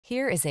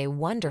Here is a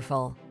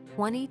wonderful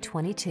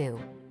 2022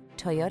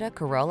 Toyota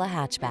Corolla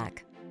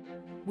Hatchback.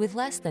 With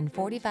less than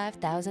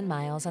 45,000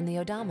 miles on the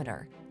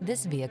odometer,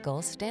 this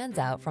vehicle stands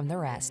out from the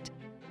rest.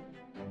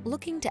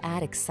 Looking to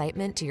add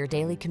excitement to your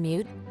daily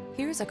commute?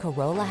 Here's a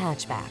Corolla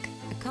Hatchback,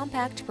 a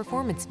compact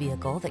performance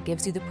vehicle that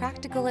gives you the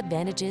practical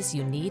advantages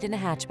you need in a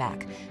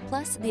hatchback,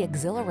 plus the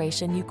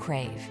exhilaration you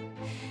crave.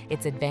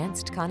 Its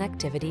advanced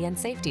connectivity and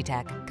safety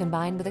tech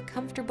combine with a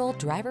comfortable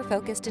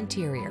driver-focused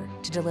interior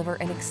to deliver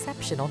an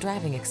exceptional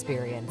driving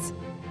experience.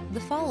 The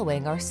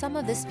following are some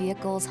of this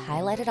vehicle's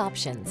highlighted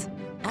options: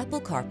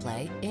 Apple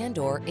CarPlay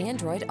and/or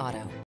Android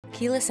Auto,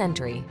 keyless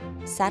entry,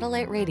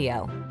 satellite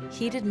radio,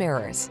 heated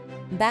mirrors,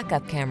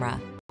 backup camera,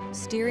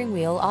 steering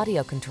wheel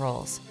audio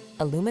controls,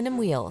 aluminum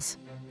wheels,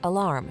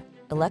 alarm,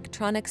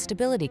 electronic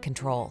stability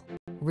control,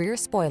 rear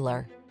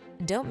spoiler.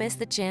 Don't miss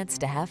the chance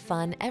to have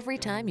fun every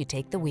time you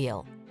take the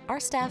wheel. Our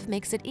staff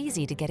makes it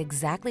easy to get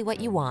exactly what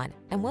you want,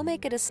 and we'll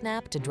make it a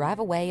snap to drive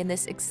away in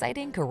this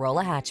exciting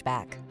Corolla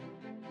hatchback.